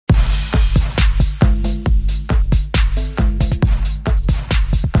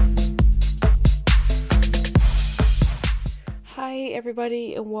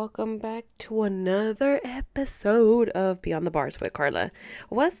everybody, and welcome back to another episode of Beyond the Bars with Carla.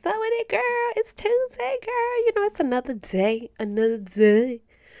 What's up with it, girl? It's Tuesday, girl. It's another day, another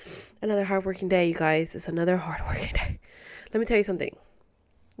hardworking day, you guys. It's another hardworking day. Let me tell you something.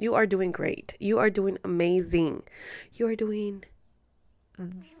 You are doing great. You are doing amazing. You are doing,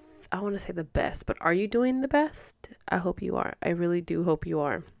 I want to say the best, but are you doing the best? I hope you are. I really do hope you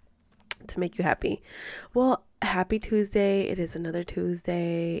are, to make you happy. Well, happy Tuesday. It is another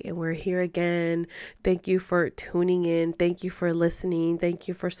Tuesday and we're here again. Thank you for tuning in. Thank you for listening. Thank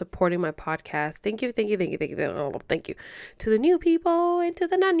you for supporting my podcast. Thank you to the new people and to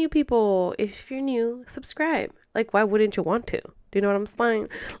the not new people. If you're new, subscribe. Like, why wouldn't you want to? Do you know what I'm saying?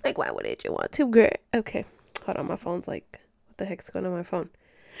 Like, why wouldn't you want to? Girl. Okay, hold on. My phone's like, what the heck's going on my phone?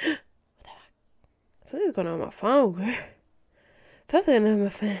 What the heck? Something's going on my phone, girl. Something on my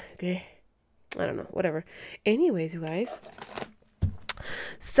phone, girl. I don't know, whatever. Anyways, you guys.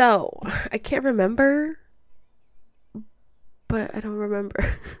 So, I can't remember, but I don't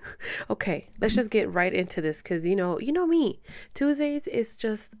remember. Okay, let's just get right into this because you know me. Tuesdays is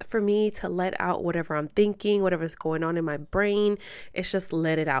just for me to let out whatever I'm thinking, whatever's going on in my brain. It's just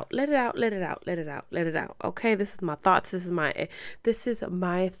let it out. Let it out, let it out, let it out, let it out. Okay, this is my thoughts. This is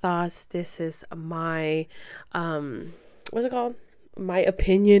my thoughts. This is my what's it called? My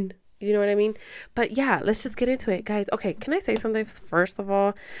opinion. You know what I mean? But yeah, let's just get into it, guys. Okay, can I say something first of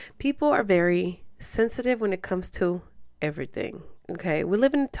all? People are very sensitive when it comes to everything. Okay, we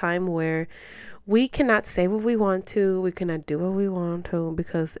live in a time where we cannot say what we want to. We cannot do what we want to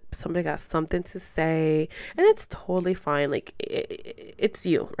because somebody got something to say, and it's totally fine. Like it's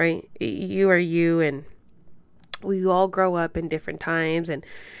you, right? You are you, and we all grow up in different times and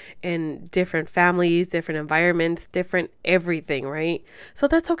different families, different environments, different everything, right? So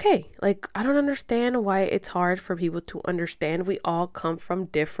that's okay. Like, I don't understand why it's hard for people to understand. We all come from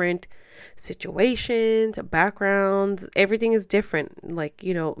different situations, backgrounds. Everything is different. Like,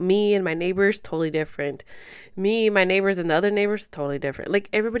 me and my neighbors, totally different. Me, my neighbors, and the other neighbors, totally different. Like,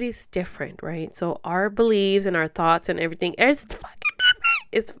 everybody's different, right? So our beliefs and our thoughts and everything is fucking different.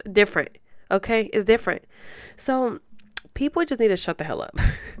 It's different. Okay? It's different. So people just need to shut the hell up.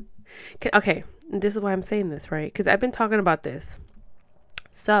 Okay, this is why I'm saying this, right? Because I've been talking about this.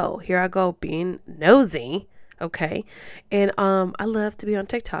 So here I go being nosy, okay? And I love to be on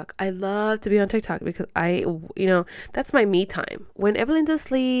TikTok. I love to be on TikTok because that's my me time. When Evelyn's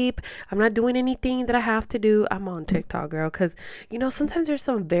asleep, I'm not doing anything that I have to do. I'm on TikTok, girl, because sometimes there's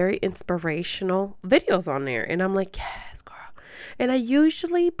some very inspirational videos on there, and I'm like, yes, girl. And I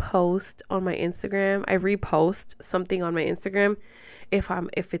usually post on my Instagram. I repost something on my Instagram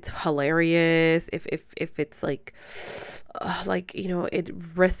if it's hilarious, if it's like it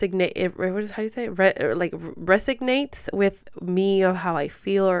resonates with me of how I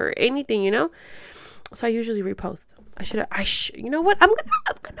feel or anything. So I usually repost. You know what? I'm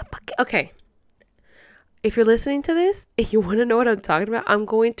gonna fucking, okay. If you're listening to this, if you want to know what I'm talking about, I'm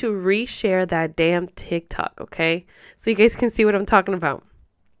going to reshare that damn TikTok, okay? So you guys can see what I'm talking about.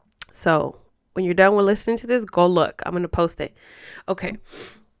 So when you're done with listening to this, go look. I'm going to post it. Okay.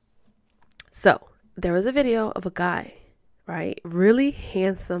 So there was a video of a guy, right? Really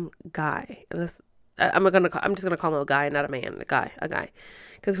handsome guy. I'm just going to call him a guy, not a man, a guy.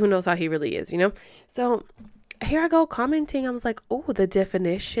 Because who knows how he really is, So here I go commenting. I was like, oh, the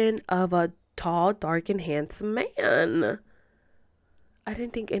definition of a tall, dark, and handsome man. I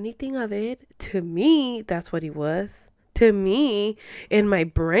didn't think anything of it. To me, that's what he was. To me, in my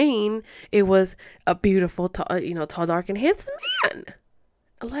brain, it was a beautiful, tall, dark, and handsome man.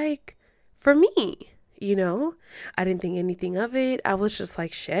 Like, for me, I didn't think anything of it. I was just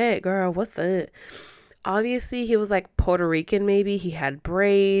like, shit, girl, what's the... Obviously, he was like Puerto Rican, maybe. He had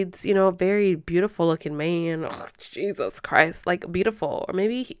braids, very beautiful looking man. Oh, Jesus Christ, like beautiful. Or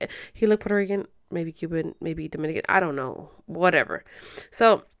maybe he looked Puerto Rican, maybe Cuban, maybe Dominican. I don't know. Whatever.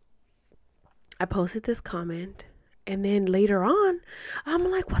 So I posted this comment. And then later on,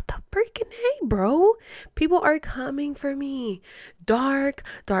 I'm like, what the freaking hey, bro? People are coming for me. Dark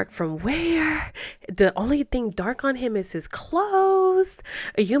from where? The only thing dark on him is his clothes.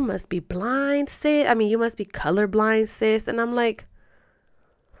 You must be blind, sis. I mean, you must be colorblind, sis. And I'm like,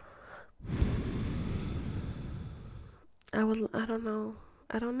 I don't know.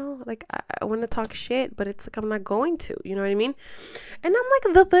 Like, I want to talk shit, but it's like, I'm not going to, you know what I mean? And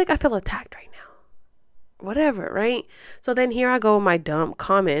I'm like, I feel attacked right now. Whatever, right? So then here I go with my dumb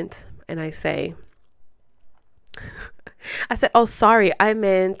comment, and I said, oh, sorry, I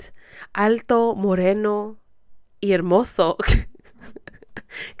meant alto, moreno, y hermoso.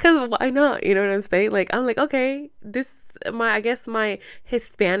 Because why not? You know what I'm saying? Like, I'm like, okay, this I guess my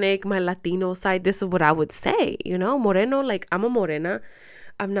Hispanic, my Latino side, this is what I would say, moreno, like I'm a morena.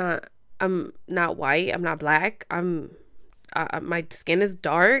 I'm not white. I'm not black. My skin is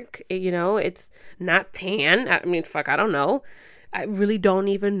dark, it's not tan. I mean, fuck, I don't know. I really don't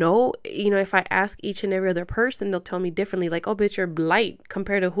even know. If I ask each and every other person, they'll tell me differently. Like, oh, bitch, you're light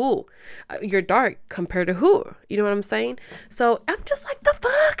compared to who? You're dark compared to who? You know what I'm saying? So I'm just like, the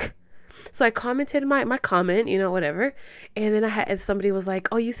fuck? So I commented my comment, whatever. And then somebody was like,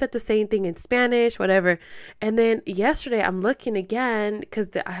 oh, you said the same thing in Spanish, whatever. And then yesterday I'm looking again because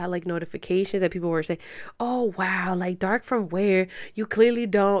I had like notifications that people were saying, oh, wow, like dark from where? You clearly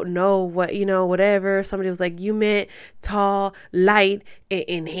don't know what, whatever. Somebody was like, you meant tall, light,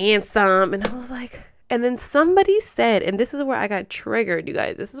 and handsome. And I was like, and then somebody said, and this is where I got triggered, you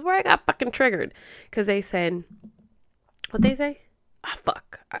guys. This is where I got fucking triggered because they said, what they say? Ah,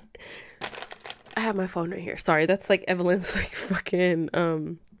 fuck. I have my phone right here. Sorry, that's like Evelyn's like fucking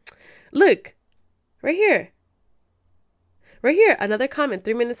look. Right here. Right here. Another comment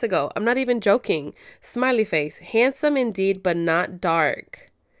 3 minutes ago. I'm not even joking. Smiley face. Handsome indeed, but not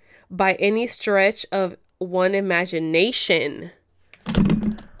dark. By any stretch of one imagination.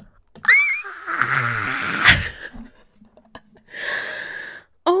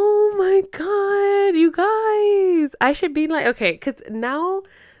 Oh my God, you guys. I should be like, okay, because now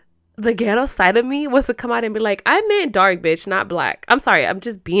the ghetto side of me was to come out and be like, I meant dark, bitch, not black. I'm sorry. I'm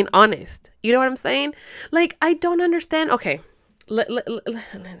just being honest. You know what I'm saying? Like, I don't understand. Okay. Let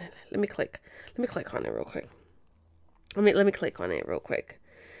me click. Let me click on it real quick. Let me click on it real quick.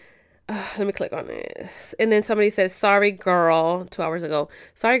 Let me click on it. And then somebody says, sorry, girl, 2 hours ago.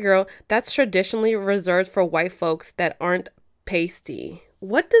 Sorry, girl. That's traditionally reserved for white folks that aren't pasty.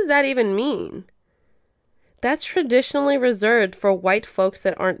 What does that even mean? That's traditionally reserved for white folks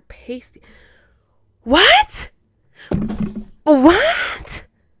that aren't pasty. What? What?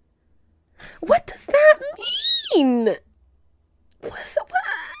 What does that mean? What's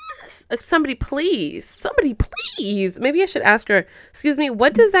somebody please. Maybe I should ask her, excuse me,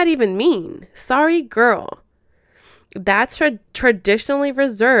 what does that even mean? Sorry, girl. That's traditionally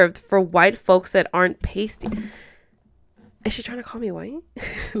reserved for white folks that aren't pasty. Is she trying to call me white?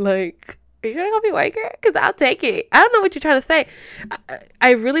 Like, are you trying to call me white, girl? Because I'll take it. I don't know what you're trying to say.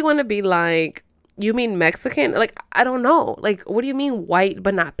 I really want to be like, you mean Mexican? Like, I don't know. Like, what do you mean white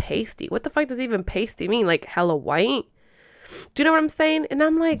but not pasty? What the fuck does even pasty mean? Like, hella white? Do you know what I'm saying? And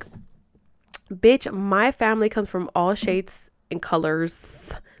I'm like, bitch, my family comes from all shades and colors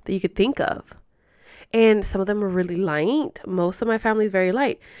that you could think of. And some of them are really light. Most of my family is very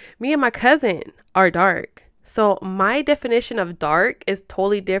light. Me and my cousin are dark. So my definition of dark is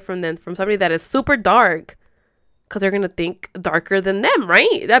totally different than from somebody that is super dark, because they're going to think darker than them,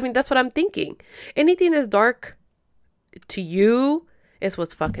 right? I mean, that's what I'm thinking. Anything that's dark to you is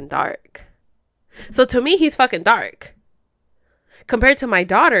what's fucking dark. So to me, he's fucking dark. Compared to my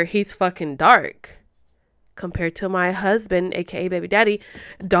daughter, he's fucking dark. Compared to my husband, aka baby daddy,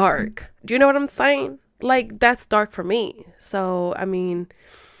 dark. Do you know what I'm saying? Like, that's dark for me. So, I mean,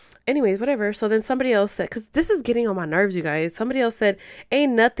 anyways, whatever. So then somebody else said, because this is getting on my nerves, you guys. Somebody else said,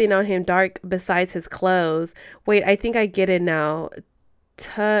 ain't nothing on him dark besides his clothes. Wait, I think I get it now.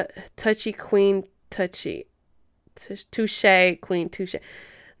 Touchy queen, touchy. Touche, queen, touche.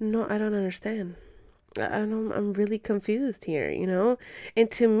 No, I don't understand. I'm really confused here,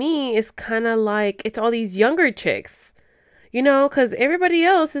 And to me, it's kind of like, it's all these younger chicks, because everybody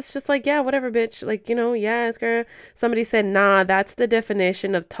else is just like, yeah, whatever, bitch. Like, yes, girl. Somebody said, nah, that's the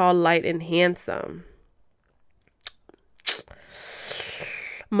definition of tall, light, and handsome.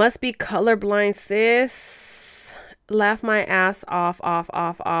 Must be colorblind, sis. Laugh my ass off.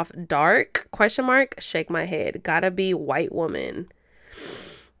 Dark, ? Shake my head. Gotta be white woman.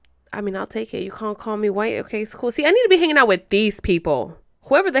 I mean, I'll take it. You can't call me white. Okay, it's cool. See, I need to be hanging out with these people.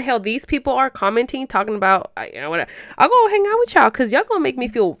 Whoever the hell these people are commenting, talking about, whatever. I'll go hang out with y'all because y'all gonna make me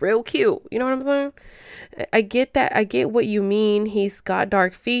feel real cute. You know what I'm saying? I get that. I get what you mean. He's got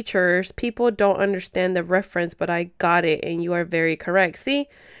dark features. People don't understand the reference, but I got it. And you are very correct. See?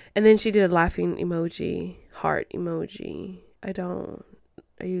 And then she did a laughing emoji, heart emoji.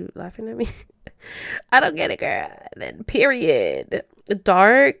 Are you laughing at me? I don't get it, girl. Then period.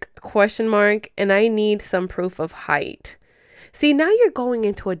 Dark, ? And I need some proof of height. See, now you're going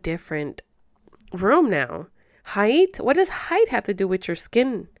into a different room now. Height? What does height have to do with your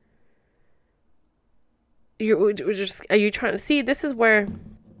skin? Are you trying to see? This is where.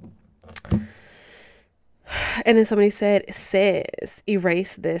 And then somebody said, sis,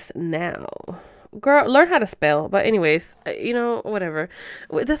 erase this now. Girl, learn how to spell. But anyways, whatever.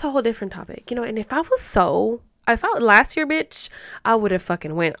 That's a whole different topic, and if I was if I last year, bitch, I would have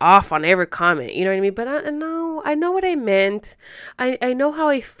fucking went off on every comment. You know what I mean? But I know what I meant. I know how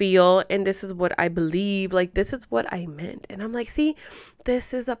I feel, and this is what I believe. Like, this is what I meant. And I'm like, see,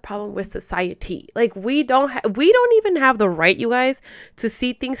 this is a problem with society. Like, we don't even have the right, you guys, to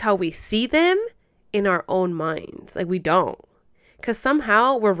see things how we see them in our own minds. Like, we don't. Because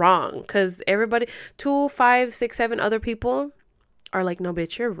somehow we're wrong. Because everybody, 2, 5, 6, 7 other people are like, no,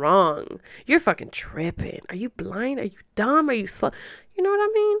 bitch, you're wrong. You're fucking tripping. Are you blind? Are you dumb? Are you slow? You know what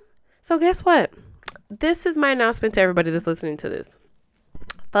I mean? So guess what? This is my announcement to everybody that's listening to this.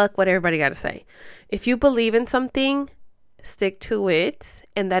 Fuck what everybody got to say. If you believe in something, stick to it.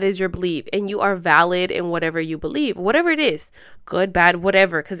 And that is your belief. And you are valid in whatever you believe. Whatever it is. Good, bad,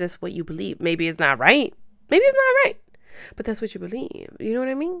 whatever. Because that's what you believe. Maybe it's not right. Maybe it's not right. But that's what you believe. You know what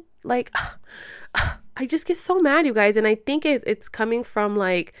I mean? Like, I just get so mad, you guys. And I think it's coming from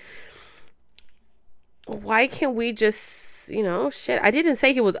like, why can't we just, you know, shit. I didn't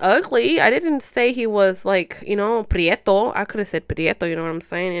say he was ugly. I didn't say he was like, you know, prieto. I could have said prieto, you know what I'm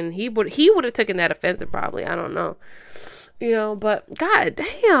saying? And he would have taken that offensive probably. I don't know. You know, but god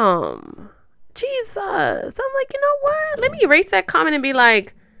damn. Jesus. I'm like, you know what? Let me erase that comment and be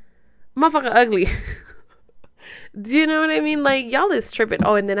like, motherfucker ugly. Do you know what I mean? Like, y'all is tripping.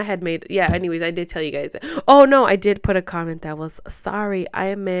 Oh, and then anyways, I did tell you guys. Oh, no, I did put a comment that was, sorry,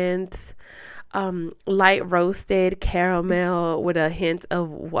 I meant light roasted caramel with a hint of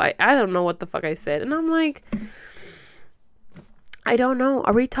white. I don't know what the fuck I said. And I'm like, I don't know.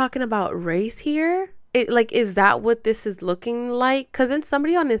 Are we talking about race here? Is that what this is looking like? Because then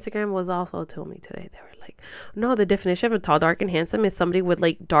somebody on Instagram was also told me today, they were like, no, the definition of tall, dark, and handsome is somebody with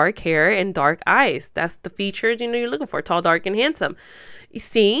like dark hair and dark eyes. That's the features, you know, you're looking for. Tall, dark, and handsome. You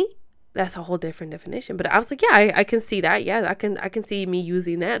see, that's a whole different definition. But I was like, yeah, I can see that. Yeah, I can see me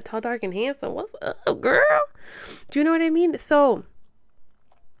using that. Tall, dark, and handsome. What's up, girl? Do you know what I mean? So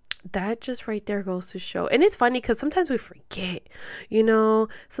that just right there goes to show. And it's funny because sometimes we forget, you know,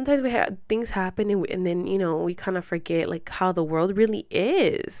 sometimes we have things happen and then, you know, we kind of forget like how the world really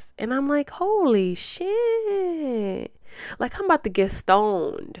is. And I'm like, holy shit. Like, I'm about to get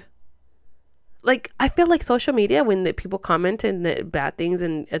stoned. Like, I feel like social media, when the people comment and the bad things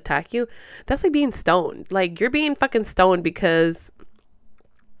and attack you, that's like being stoned. Like, you're being fucking stoned because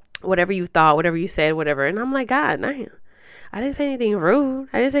whatever you thought, whatever you said, whatever. And I'm like, God, damn. I didn't say anything rude.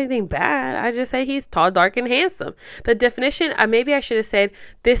 I didn't say anything bad. I just say he's tall, dark, and handsome. The definition, maybe I should have said,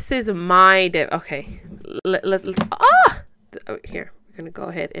 this is my, okay. Here, we're going to go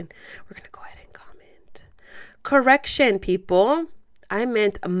ahead and comment. Correction, people. I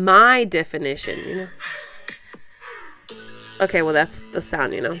meant my definition, you know. Okay, well, that's the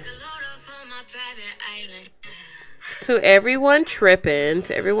sound, you know. To everyone tripping,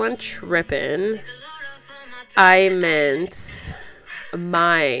 I meant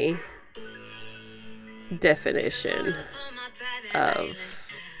my definition of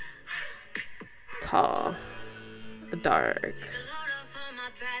tall, dark,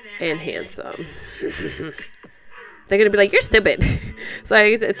 and handsome. They're gonna be like, you're stupid. So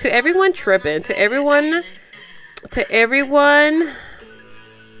to everyone tripping, to everyone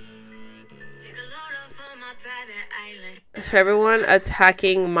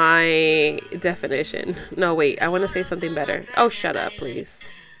attacking my definition. No, wait, I want to say something better. Oh, shut up, please.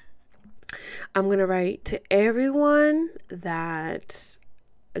 I'm going to write to everyone that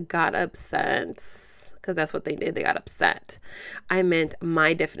got upset, because that's what they did. They got upset. I meant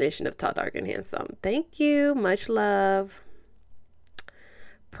my definition of tall, dark, and handsome. Thank you. Much love.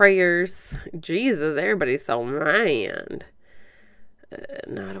 Prayers. Jesus, everybody's so mad.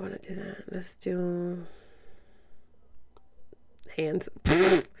 No, I don't want to do that. Let's do hands.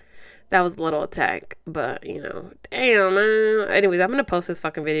 That was a little attack, but you know, damn. Anyways, I'm gonna post this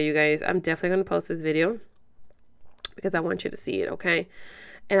fucking video, you guys. I'm definitely gonna post this video because I want you to see it, okay?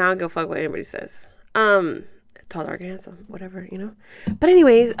 And I don't give a fuck what anybody says. Tall, dark, and handsome, whatever, you know. But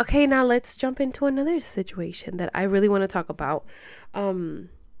anyways, okay, now let's jump into another situation that I really want to talk about.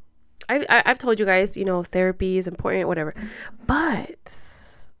 I've told you guys, you know, therapy is important, whatever. But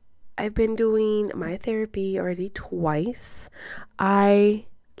I've been doing my therapy already twice. I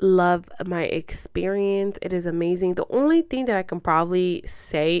love my experience. It is amazing. The only thing that I can probably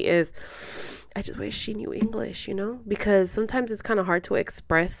say is I just wish she knew English, you know, because sometimes it's kind of hard to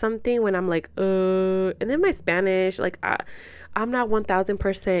express something when I'm like, and then my Spanish, like, I'm not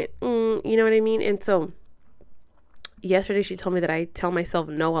 1000%, you know what I mean? And so yesterday she told me that I tell myself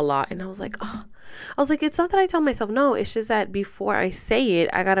no a lot. And I was like, it's not that I tell myself no. It's just that before I say it,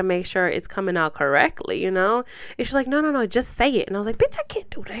 I got to make sure it's coming out correctly, you know? It's just like, no, just say it. And I was like, bitch, I can't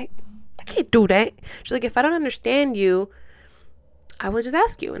do that. I can't do that. She's like, if I don't understand you, I will just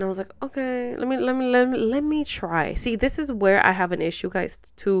ask you. And I was like, okay, let me try. See, this is where I have an issue, guys,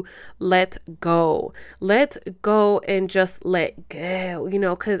 to let go. Let go and just let go,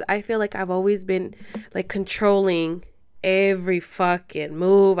 because I feel like I've always been like controlling every fucking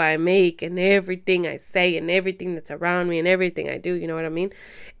move I make and everything I say and everything that's around me and everything I do, you know what I mean?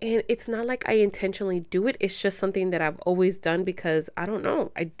 And it's not like I intentionally do it. It's just something that I've always done because I don't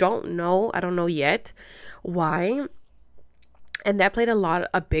know. I don't know yet why. And that played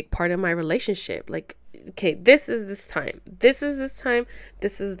a big part in my relationship. Like, okay, this is this time. This is this time.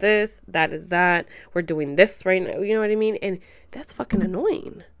 This is this. That is that. We're doing this right now. You know what I mean? And that's fucking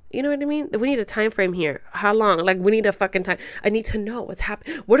annoying. You know what I mean? We need a time frame here. How long? Like, we need a fucking time. I need to know what's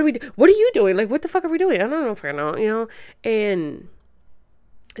happening. What are we What are you doing? Like, what the fuck are we doing? I don't know if I know, And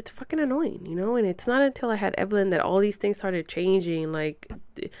it's fucking annoying, And it's not until I had Evelyn that all these things started changing, like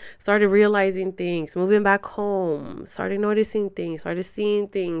started realizing things, moving back home, started noticing things, started seeing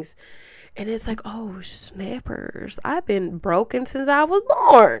things. And it's like, oh, snappers. I've been broken since I was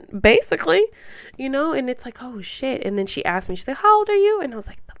born, basically, And it's like, oh, shit. And then she asked me, she's like, how old are you? And I was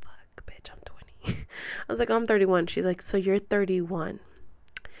like, the fuck, bitch, I'm 20. I was like, I'm 31. She's like, so you're 31.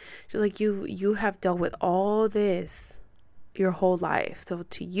 She's like, you have dealt with all this your whole life. So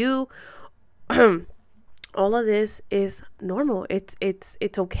to you, all of this is normal. It's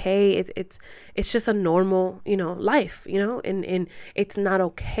okay. It's just a normal, life, and it's not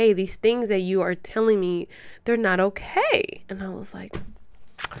okay. These things that you are telling me, they're not okay. And I was like,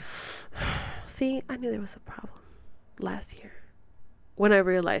 see, I knew there was a problem last year when I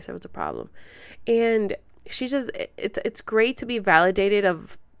realized there was a problem. And she just, it's great to be validated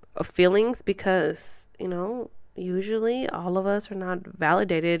of feelings because, usually all of us are not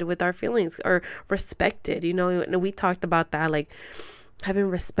validated with our feelings or respected, and we talked about that, like having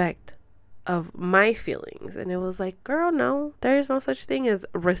respect of my feelings. And it was like, girl, no, there's no such thing as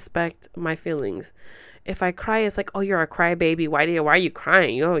respect my feelings. If I cry, it's like, oh, you're a crybaby. Why are you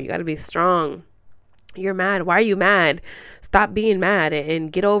crying? You got to be strong. You're mad. Why are you mad? Stop being mad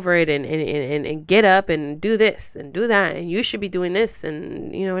and get over it and get up and do this and do that. And you should be doing this.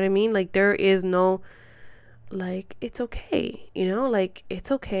 And you know what I mean? Like, there is no, like, it's okay, like,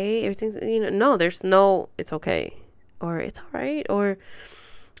 it's okay. Everything's, no, there's no, it's okay. Or it's all right. Or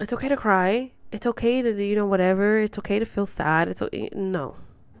it's okay to cry. It's okay to, whatever. It's okay to feel sad. It's okay. No,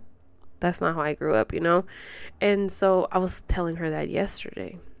 that's not how I grew up, And so I was telling her that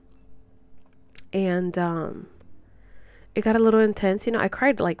yesterday. And, it got a little intense, I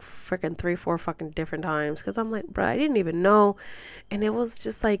cried like freaking 3-4 fucking different times because I'm like, bro, I didn't even know. And it was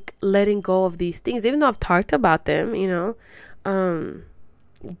just like letting go of these things, even though I've talked about them,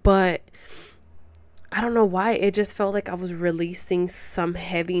 but I don't know why. It just felt like I was releasing some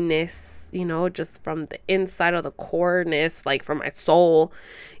heaviness, just from the inside of the coreness, like from my soul.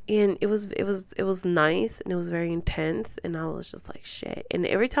 And it was nice, and it was very intense. And I was just like, shit. And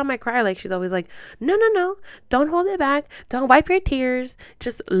every time I cry, like, she's always like, no, don't hold it back. Don't wipe your tears.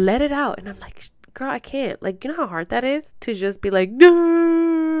 Just let it out. And I'm like, girl, I can't. Like, you know how hard that is to just be like,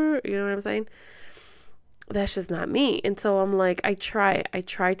 no, you know what I'm saying? That's just not me. And so I'm like, I try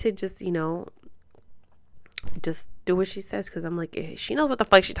to just, just do what she says, because I'm like, she knows what the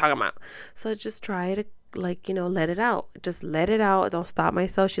fuck she's talking about. So just try to, like, let it out. Just let it out. Don't stop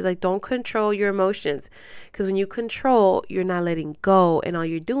myself. She's like, don't control your emotions, because when you control, you're not letting go, and all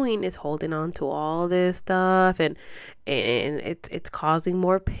you're doing is holding on to all this stuff, and it's causing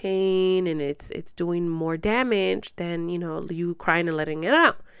more pain, and it's doing more damage than you crying and letting it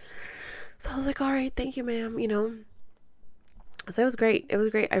out. So I was like, all right, thank you, ma'am. So it was great.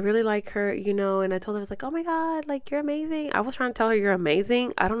 I really like her, and I told her, I was like, oh my God, like, you're amazing. I was trying to tell her you're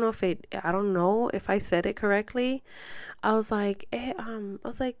amazing. I don't know if I said it correctly. I was like,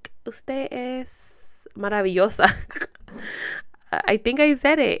 usted es maravillosa. I think I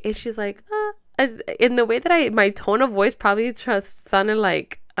said it. And she's like, in the way that my tone of voice probably just sounded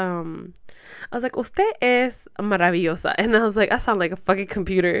like, I was like, usted es maravillosa. And I was like, I sound like a fucking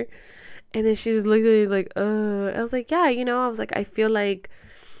computer. And then she just looked at me like, I was like, yeah, I was like, I feel like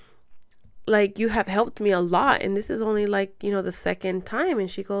you have helped me a lot. And this is only like, the second time. And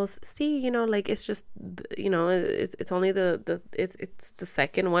she goes, see, like, it's just, it's only it's the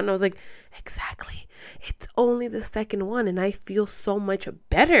second one. I was like, exactly. It's only the second one. And I feel so much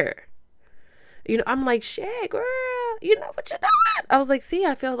better. I'm like, shit, girl, you know what you're doing. I was like, see,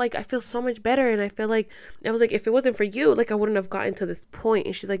 I feel so much better. And I feel like, I was like, if it wasn't for you, like, I wouldn't have gotten to this point.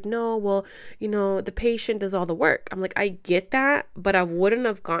 And she's like, no, well, the patient does all the work. I'm like, I get that, but I wouldn't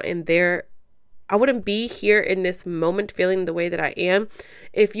have gotten there. I wouldn't be here in this moment feeling the way that I am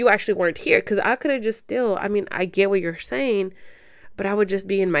if you actually weren't here. Because I could have just still, I mean, I get what you're saying, but I would just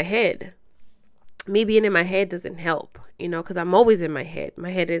be in my head. Me being in my head doesn't help, you know, because I'm always in my head. My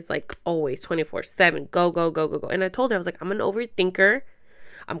head is like always 24/7. Go, go, go, go, go. And I told her, I was like, I'm an overthinker.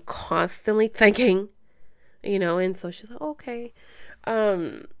 I'm constantly thinking, you know, and so she's like, okay.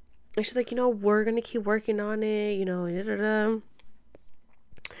 And she's like, you know, we're going to keep working on it, you know, da, da, da.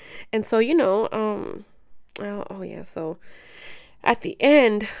 And so, you know, oh yeah. So at the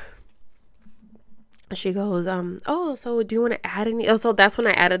end, she goes, oh, so do you want to add any? Oh, so that's when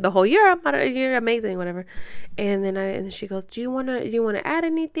I added the whole you're amazing, whatever. And then she goes, do you want to add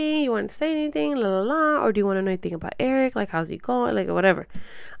anything? You want to say anything? La la la. Or do you want to know anything about Eric? Like, how's he going? Like, whatever.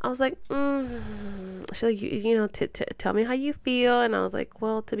 I was like, she's like, you know, tell me how you feel. And I was like,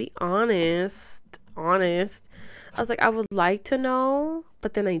 well, to be honest, I was like, I would like to know,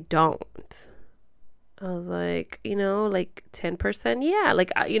 but then I don't. I was like, you know, like 10%. Yeah.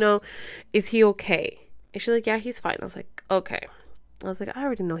 Like, you know, is he okay? And she's like, yeah, he's fine. I was like, okay. I was like, I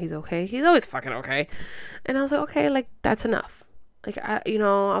already know he's okay. He's always fucking okay. And I was like, okay, like that's enough. Like, I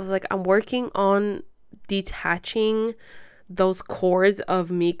was like, I'm working on detaching those cords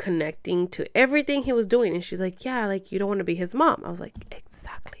of me connecting to everything he was doing. And she's like, yeah, like you don't want to be his mom. I was like,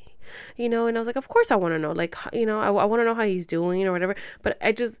 exactly. You know, and I was like, of course I want to know, like, you know, I want to know how he's doing or whatever. But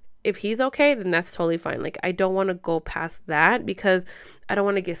if he's okay, then that's totally fine. Like, I don't want to go past that because I don't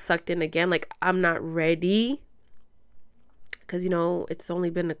want to get sucked in again. Like, I'm not ready. Because, you know, it's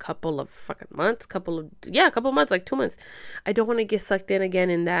only been a couple of fucking months, a couple of months, like 2 months. I don't want to get sucked in again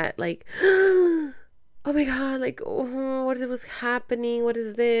in that, like, oh my God, like, what was happening? What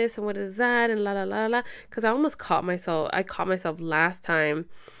is this? And what is that? And la, la, la, la. Because I caught myself last time.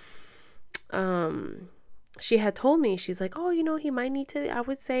 She had told me, she's like, oh, you know, he might need to, I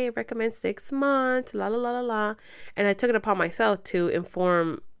would say recommend 6 months, la, la, la, la, la. And I took it upon myself to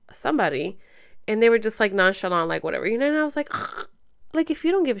inform somebody. And they were just like nonchalant, like whatever, you know, and I was like, ugh. Like, if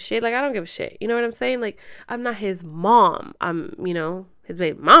you don't give a shit, like, I don't give a shit. You know what I'm saying? Like, I'm not his mom. I'm, you know, his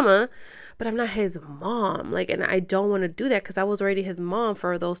baby mama, but I'm not his mom. Like, and I don't want to do that because I was already his mom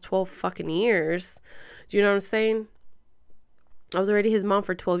for those 12 fucking years. Do you know what I'm saying? I was already his mom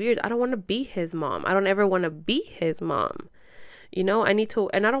for 12 years. I don't want to be his mom. I don't ever want to be his mom. You know, I need to,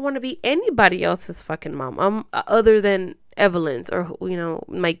 and I don't want to be anybody else's fucking mom. Other than Evelyn's or, you know,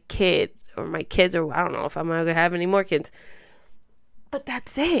 my kid or my kids, or I don't know if I'm going to have any more kids. But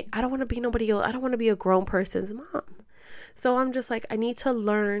that's it. I don't want to be nobody else. I don't want to be a grown person's mom. So I'm just like, I need to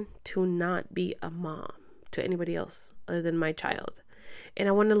learn to not be a mom to anybody else other than my child. And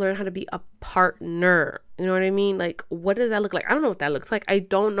I want to learn how to be a partner. You know what I mean? Like, what does that look like? I don't know what that looks like. I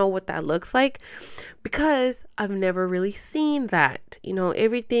don't know what that looks like because I've never really seen that. You know,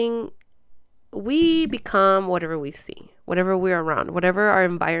 everything, we become whatever we see, whatever we're around, whatever our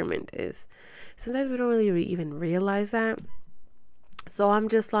environment is. Sometimes we don't really even realize that. So I'm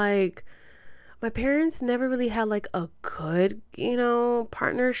just like, my parents never really had like a good, you know,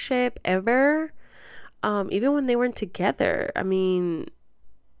 partnership ever. Even when they weren't together, I mean,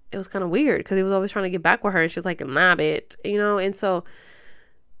 it was kind of weird because he was always trying to get back with her and she was like, nah, bitch, you know? And so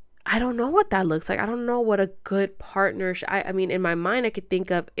I don't know what that looks like. I don't know what a good partnership, I mean, in my mind, I could think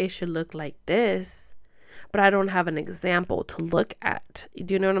of it should look like this, but I don't have an example to look at.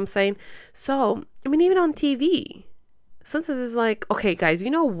 Do you know what I'm saying? So, I mean, even on TV, since this is like, okay, guys, you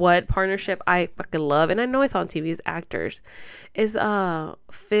know what partnership I fucking love? And I know it's on TV as actors, is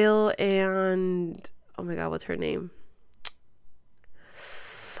Phil and, oh my God, what's her name?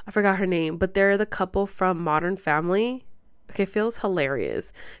 I forgot her name, but they're the couple from Modern Family. Okay, Phil's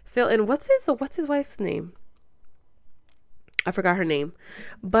hilarious. Phil, and what's his wife's name? I forgot her name,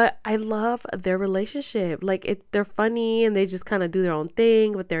 but I love their relationship. Like, they're funny and they just kind of do their own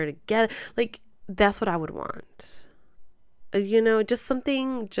thing, but they're together. Like, that's what I would want. You know, just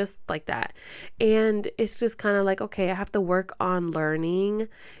something just like that. And it's just kind of like, okay, I have to work on learning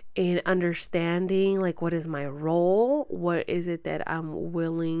and understanding, like, what is my role? What is it that I'm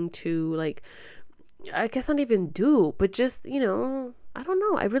willing to, like, I guess not even do, but just, you know, I don't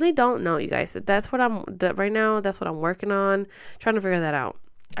know. I really don't know, you guys. Right now, that's what I'm working on, trying to figure that out.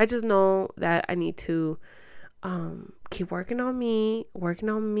 I just know that I need to keep working on me.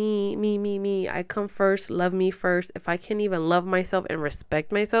 I come first, love me first. If I can't even love myself and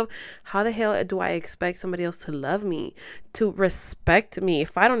respect myself, how the hell do I expect somebody else to love me, to respect me,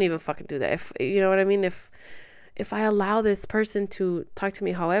 if I don't even fucking do that? If you know what I mean? If I allow this person to talk to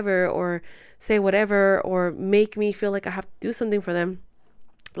me however, or say whatever, or make me feel like I have to do something for them,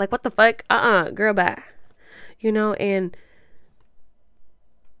 like, what the fuck? Girl, bye. You know, and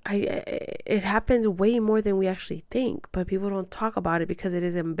it happens way more than we actually think, but people don't talk about it because it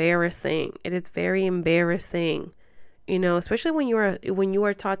is embarrassing. It is very embarrassing. You know, especially when you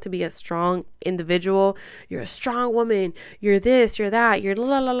are taught to be a strong individual, you're a strong woman, you're this, you're that, you're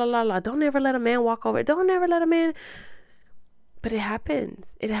la la la la la. Don't ever let a man walk over. Don't ever let a man. But it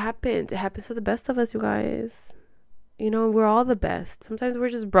happens. It happens. It happens to the best of us, you guys. You know, we're all the best. Sometimes we're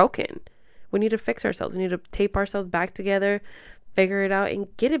just broken. We need to fix ourselves. We need to tape ourselves back together, figure it out, and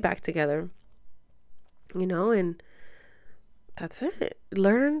get it back together. You know, and that's it.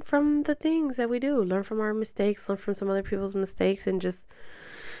 Learn from the things that we do. Learn from our mistakes. Learn from some other people's mistakes, and just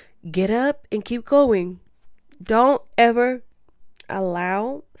get up and keep going. Don't ever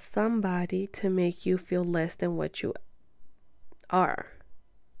allow somebody to make you feel less than what you are.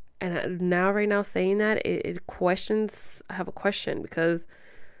 And now, right now, saying that, it questions. I have a question, because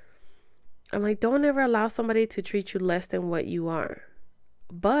I'm like, don't ever allow somebody to treat you less than what you are.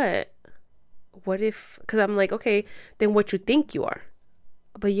 But what if, because I'm like, okay, then what you think you are.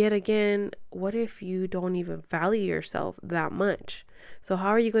 But yet again, what if you don't even value yourself that much? So how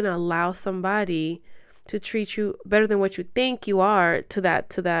are you going to allow somebody to treat you better than what you think you are to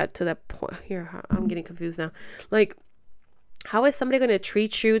that point? Here, I'm getting confused now. Like, how is somebody going to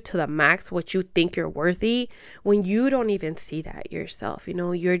treat you to the max what you think you're worthy when you don't even see that yourself? You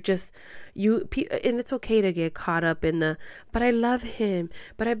know, you're just, and it's okay to get caught up in but I love him,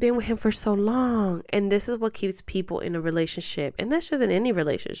 but I've been with him for so long. And this is what keeps people in a relationship. And that's just in any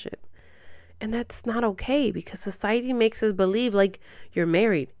relationship. And that's not okay, because society makes us believe like you're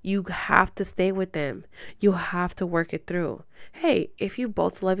married. You have to stay with them. You have to work it through. Hey, if you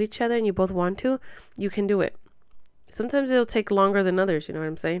both love each other and you both want to, you can do it. Sometimes it'll take longer than others, you know what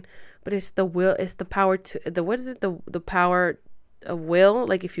I'm saying? But it's the will, it's the power to, what is it? The power of will.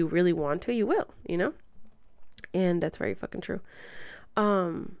 Like, if you really want to, you will, you know? And that's very fucking true.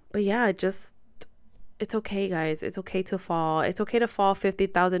 But yeah, it's okay, guys. It's okay to fall. It's okay to fall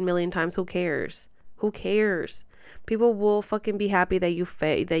 50,000 million times. Who cares? Who cares? People will fucking be happy that you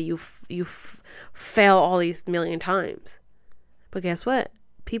fail all these million times. But guess what?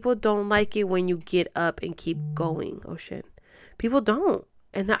 People don't like it when you get up and keep going. Oh shit. People don't.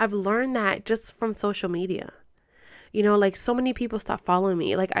 And I've learned that just from social media. You know, like, so many people stopped following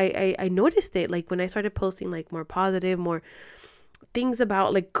me. Like, I noticed it, like, when I started posting like more positive, more things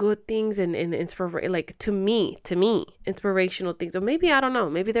about like good things and inspiration, like to me, inspirational things. Or maybe, I don't know,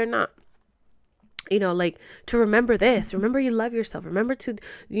 maybe they're not. You know, like, to remember this, remember you love yourself, remember to,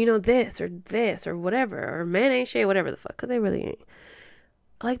 you know, this or whatever, or man ain't shit, whatever the fuck, because they really ain't.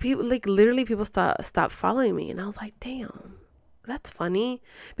 Like, people, like, literally people stop following me. And I was like, damn, that's funny.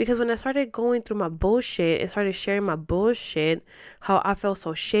 Because when I started going through my bullshit and started sharing my bullshit, how I felt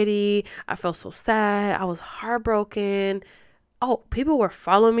so shitty, I felt so sad, I was heartbroken. Oh, people were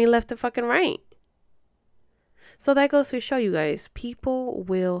following me left and fucking right. So that goes to show you guys, people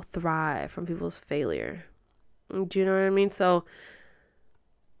will thrive from people's failure. Do you know what I mean? So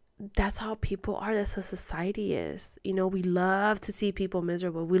that's how people are. That's how society is. You know, we love to see people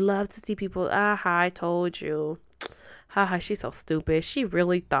miserable. We love to see people, I told you. Haha, she's so stupid. She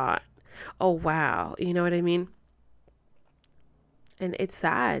really thought. Oh, wow. You know what I mean? And it's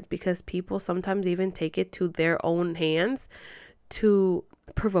sad, because people sometimes even take it to their own hands to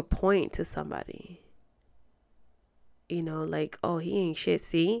prove a point to somebody. You know, like, oh, he ain't shit.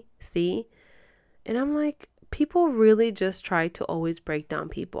 See? And I'm like, people really just try to always break down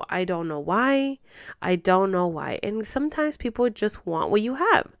people. I don't know why. And sometimes people just want what you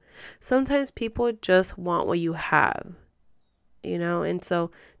have. Sometimes people just want what you have. You know, and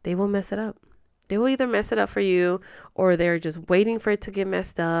so they will mess it up. They will either mess it up for you, or they're just waiting for it to get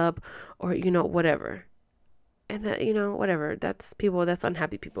messed up, or, you know, whatever. And that, you know, whatever. That's people, that's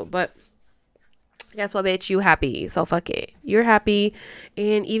unhappy people. But guess what, bitch? You happy. So fuck it. You're happy.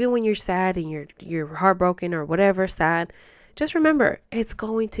 And even when you're sad and you're heartbroken or whatever, sad, just remember, it's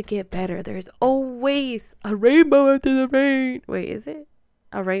going to get better. There's always a rainbow after the rain. Wait, is it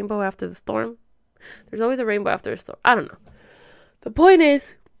a rainbow after the storm? There's always a rainbow after a storm. I don't know. The point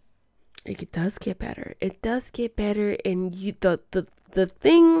is, it does get better. It does get better. And the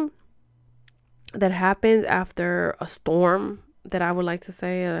thing that happens after a storm, that I would like to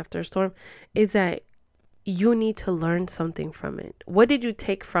say after a storm, is that you need to learn something from it. What did you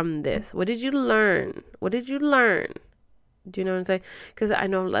take from this? What did you learn? Do you know what I'm saying? Because I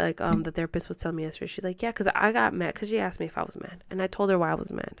know, like, the therapist was telling me yesterday, she's like, yeah, because I got mad, because she asked me if I was mad, and I told her why I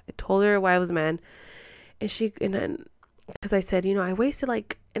was mad. And then because I said, you know, I wasted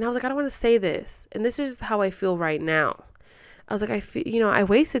and I was like, I don't want to say this, and this is how I feel right now. I was like, I feel, you know, I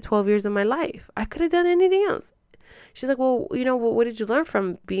wasted 12 years of my life. I could have done anything else. She's like, well, what did you learn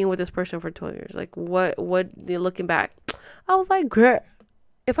from being with this person for 12 years? Like, what, looking back? I was like, girl,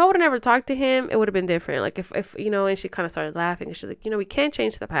 if I would have never talked to him, it would have been different. Like, if and she kind of started laughing, and she's like, we can't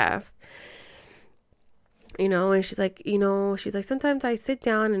change the past. And she's like, sometimes I sit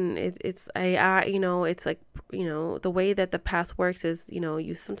down and it's like, the way that the past works is,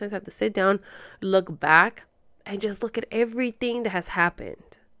 you sometimes have to sit down, look back, and just look at everything that has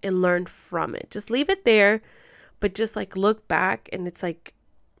happened and learn from it. Just leave it there, but just like look back, and it's like,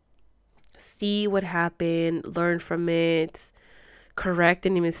 see what happened, learn from it, correct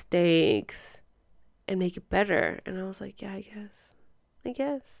any mistakes, and make it better. And I was like, yeah, I guess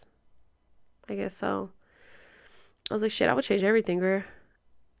so. I was like, shit, I would change everything, girl.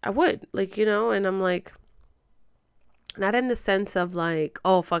 I would, like, and I'm like, not in the sense of like,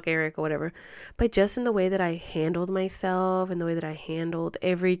 oh, fuck Eric or whatever, but just in the way that I handled myself and the way that I handled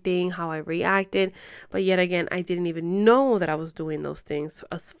everything, how I reacted. But yet again, I didn't even know that I was doing those things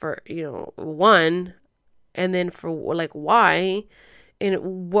for, one, and then for like, why,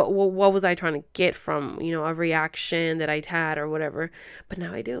 and what was I trying to get from, a reaction that I'd had or whatever. But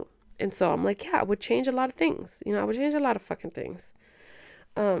now I do. And so I'm like, yeah, I would change a lot of things. I would change a lot of fucking things.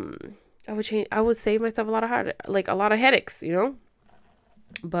 I would save myself a lot of headaches,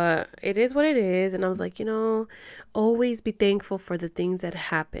 but it is what it is. And I was like, always be thankful for the things that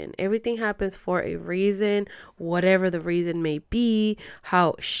happen. Everything happens for a reason, whatever the reason may be,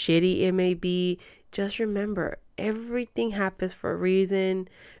 how shitty it may be. Just remember, everything happens for a reason.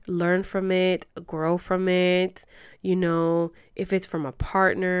 Learn from it, grow from it. If it's from a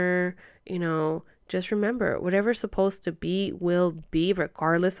partner, just remember, whatever's supposed to be will be,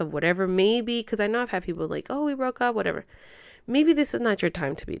 regardless of whatever may be. Because I know I've had people like, oh, we broke up, whatever. Maybe this is not your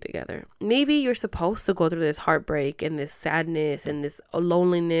time to be together. Maybe you're supposed to go through this heartbreak and this sadness and this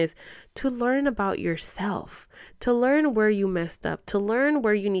loneliness to learn about yourself, to learn where you messed up, to learn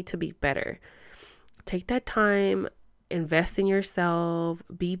where you need to be better. Take that time, invest in yourself,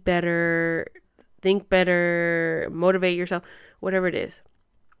 be better, think better, motivate yourself, whatever it is.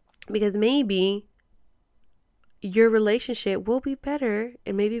 Because maybe your relationship will be better,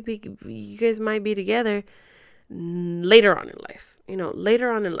 and maybe you guys might be together later on in life,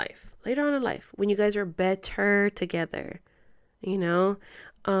 later on in life, when you guys are better together, or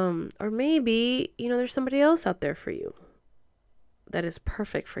maybe, there's somebody else out there for you that is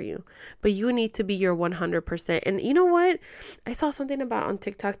perfect for you, but you need to be your 100%. And you know what? I saw something about on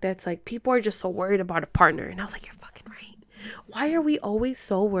TikTok that's like, people are just so worried about a partner. And I was like, you're fucking right. Why are we always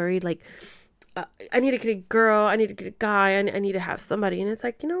so worried? Like, I need to get a girl, I need to get a guy, I need to have somebody. And it's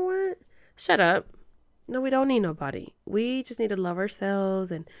like, you know what? Shut up. No, we don't need nobody. We just need to love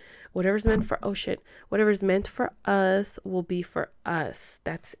ourselves, and whatever's meant for us will be for us.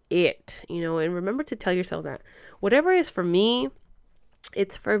 That's it. And remember to tell yourself that whatever is for me,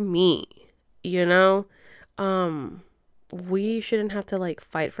 it's for me. We shouldn't have to like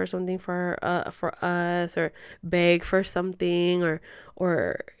fight for something for us, or beg for something, or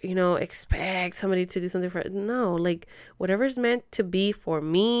expect somebody to do something for it. No, like, whatever's meant to be for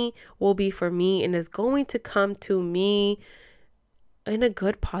me will be for me, and is going to come to me in a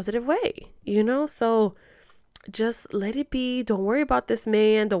good, positive way, so just let it be. Don't worry about this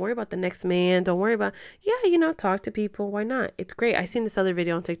man. Don't worry about the next man. Don't worry about, talk to people. Why not? It's great. I seen this other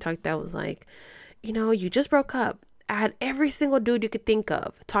video on TikTok that was like, you just broke up. Add every single dude you could think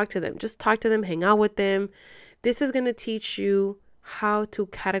of. Talk to them. Just talk to them. Hang out with them. This is going to teach you how to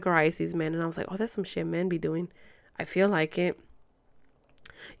categorize these men. And I was like, oh, that's some shit men be doing. I feel like it.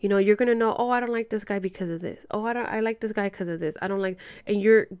 You're going to know, oh, I don't like this guy because of this. Oh, I like this guy because of this. I don't like, and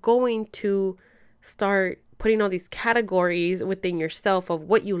you're going to start putting all these categories within yourself of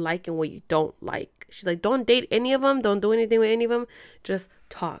what you like and what you don't like. She's like, don't date any of them. Don't do anything with any of them. Just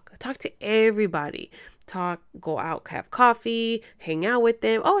talk to everybody. Go out, have coffee, hang out with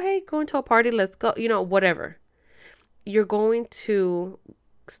them. Oh, hey, going to a party. Let's go. Whatever. You're going to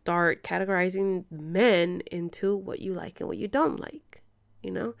start categorizing men into what you like and what you don't like,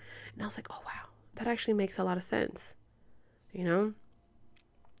 And I was like, oh, wow, that actually makes a lot of sense,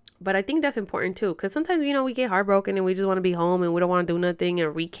 But I think that's important too, because sometimes, we get heartbroken and we just want to be home and we don't want to do nothing,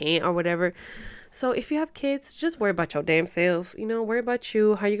 and we can't or whatever. So if you have kids, just worry about your damn self, worry about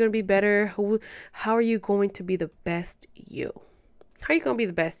you. How are you going to be better? How are you going to be the best you? How are you going to be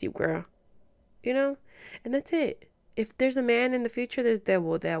the best you, girl? And that's it. If there's a man in the future, that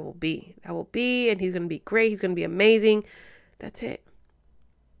will be, and he's going to be great. He's going to be amazing. That's it.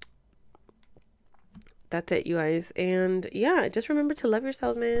 That's it, you guys. And yeah, just remember to love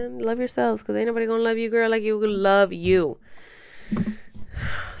yourselves, man. Love yourselves, because ain't nobody gonna love you, girl, like you will love you.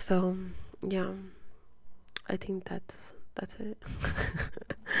 So yeah, I think that's it.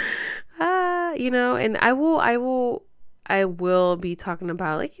 And I will be talking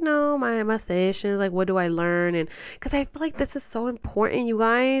about, like, my sessions, like what do I learn, and because I feel like this is so important, you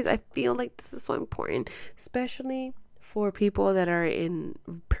guys. I feel like this is so important, especially for people that are in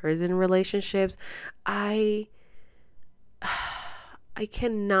prison relationships. I I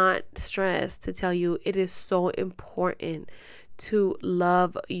cannot stress to tell you, it is so important to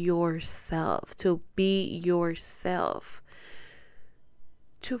love yourself, to be yourself,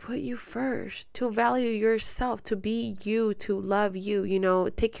 to put you first, to value yourself, to be you, to love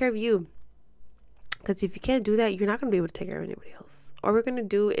you, take care of you. Because if you can't do that, you're not going to be able to take care of anybody else. All we're going to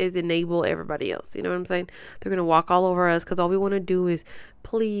do is enable everybody else. You know what I'm saying? They're going to walk all over us because all we want to do is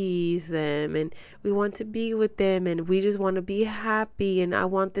please them. And we want to be with them. And we just want to be happy. And I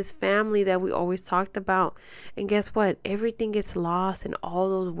want this family that we always talked about. And guess what? Everything gets lost in all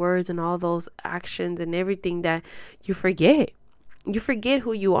those words and all those actions and everything that you forget. You forget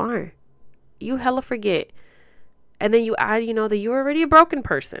who you are. You hella forget. And then you add, that you're already a broken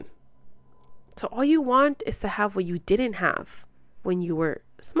person. So all you want is to have what you didn't have when you were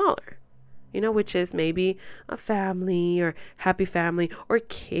smaller, which is maybe a family or happy family or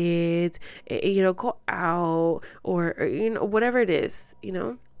kids, go out or whatever it is,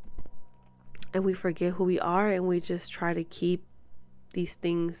 and we forget who we are and we just try to keep these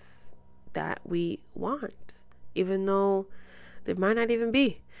things that we want, even though there might not even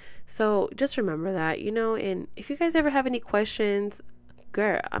be. So just remember that, and if you guys ever have any questions,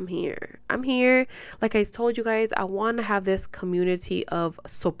 girl, I'm here. Like I told you guys, I want to have this community of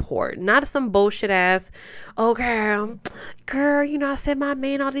support, not some bullshit ass, oh girl, I sent my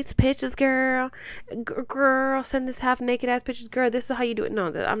man all these pictures, girl, send this half naked ass pictures, girl, this is how you do it. No,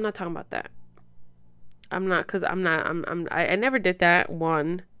 I'm not talking about that. I never did that.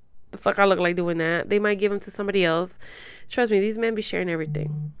 One, the fuck I look like doing that? They might give them to somebody else. Trust me, these men be sharing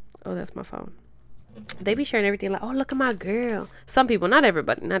everything. Oh, that's my phone. They be sharing everything like, oh, look at my girl. Some people, not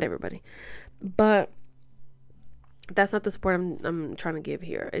everybody. But that's not the support I'm trying to give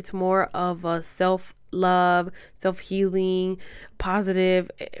here. It's more of a self-love, self-healing,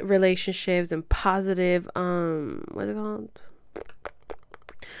 positive relationships and positive, what's it called?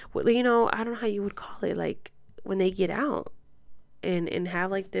 Well, I don't know how you would call it, like when they get out and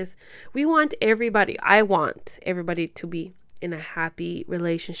have like this. I want everybody to be in a happy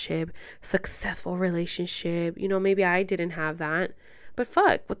relationship, successful relationship. Maybe I didn't have that, but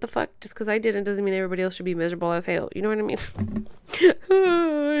what the fuck? Just because I didn't doesn't mean everybody else should be miserable as hell. You know what I mean?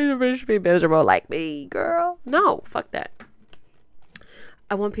 Everybody should be miserable like me, girl. No, fuck that.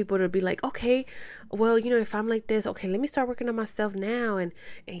 I want people to be like, okay, well, if I'm like this, okay, let me start working on myself now, and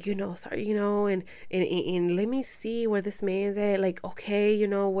start, and let me see where this man's at, like, okay,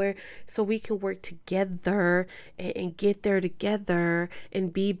 where, so we can work together and get there together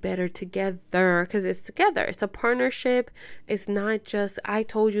and be better together, because it's together. It's a partnership. It's not just, I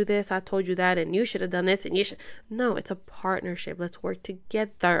told you this, I told you that, and you should have done this, and you should. No, it's a partnership. Let's work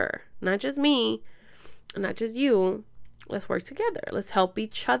together. Not just me, not just you. Let's work together. Let's help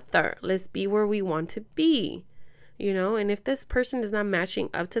each other. Let's be where we want to be, and if this person is not matching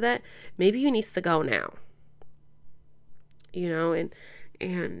up to that, maybe you needs to go now, and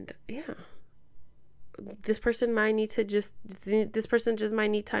yeah, this person just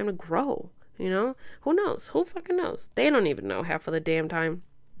might need time to grow, who knows? Who fucking knows? They don't even know half of the damn time.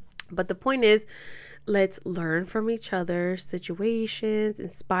 But the point is, let's learn from each other, situations,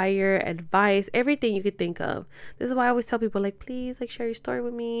 inspire, advice, everything you could think of. This is why I always tell people, like, please, like, share your story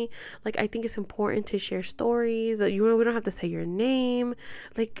with me. Like, I think it's important to share stories. We don't have to say your name.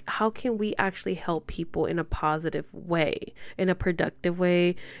 Like, how can we actually help people in a positive way, in a productive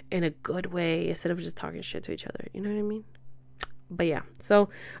way, in a good way, instead of just talking shit to each other? You know what I mean? But yeah, so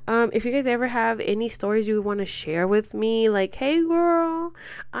if you guys ever have any stories you want to share with me, like, hey girl,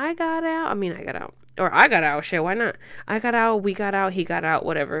 I got out, or I got out, shit, why not? I got out, we got out, he got out,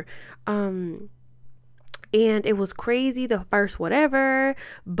 whatever. And it was crazy the first whatever,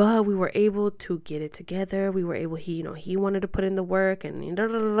 but we were able to get it together. We were able, he wanted to put in the work, and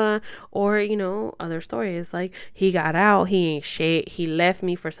or other stories like he got out, he ain't shit, he left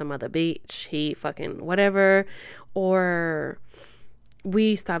me for some other bitch, he fucking whatever, or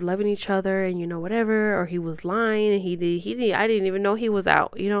we stopped loving each other, and whatever, or he was lying and he did I didn't even know he was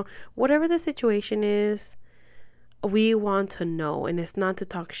out, whatever the situation is, we want to know. And it's not to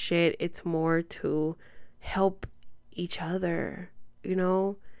talk shit, it's more to help each other,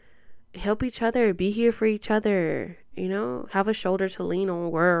 help each other, be here for each other, have a shoulder to lean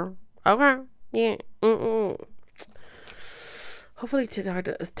on, girl. Okay, yeah. Hopefully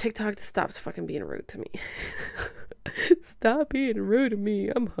TikTok stops fucking being rude to me. Stop being rude to me.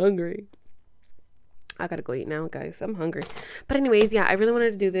 I'm hungry. I gotta go eat now, guys. I'm hungry. But anyways, yeah, I really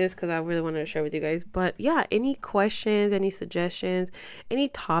wanted to do this because I really wanted to share with you guys. But yeah, any questions, any suggestions, any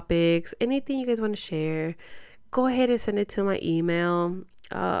topics, anything you guys want to share, go ahead and send it to my email.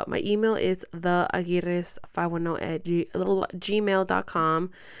 My email is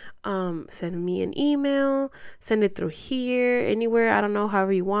theaguirres510@gmail.com. Send me an email, send it through here, anywhere, I don't know,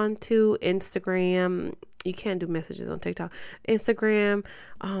 however you want to. Instagram, you can't do messages on TikTok. Instagram,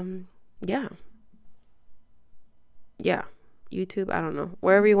 yeah, YouTube, I don't know,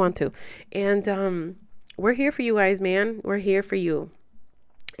 wherever you want to. And we're here for you guys, man. We're here for you.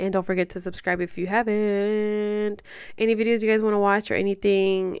 And don't forget to subscribe if you haven't. Any videos you guys want to watch or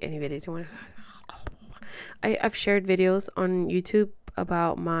anything, any videos you want to, I've shared videos on YouTube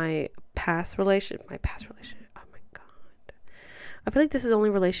about my past relationship. Oh my God. I feel like this is the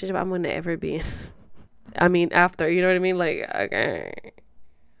only relationship I'm going to ever be in. I mean, after, you know what I mean? Like, okay.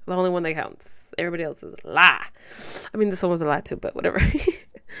 The only one that counts. Everybody else is a lie. I mean, this one was a lie too, but whatever.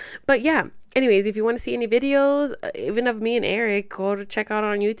 But yeah. Anyways, if you want to see any videos, even of me and Eric, go to check out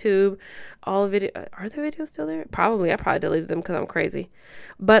on YouTube. All the video. Are the videos still there? Probably. I probably deleted them because I'm crazy.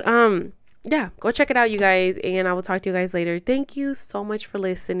 But yeah, go check it out, you guys, and I will talk to you guys later. Thank you so much for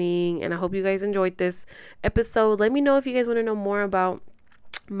listening, and I hope you guys enjoyed this episode. Let me know if you guys want to know more about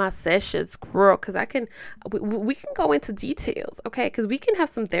my sessions, girl, because we can go into details, okay? Because we can have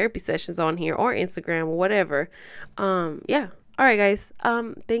some therapy sessions on here or Instagram or whatever. Yeah. All right, guys.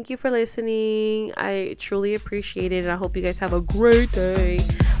 Thank you for listening. I truly appreciate it, and I hope you guys have a great day.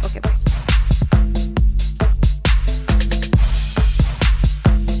 Okay, bye.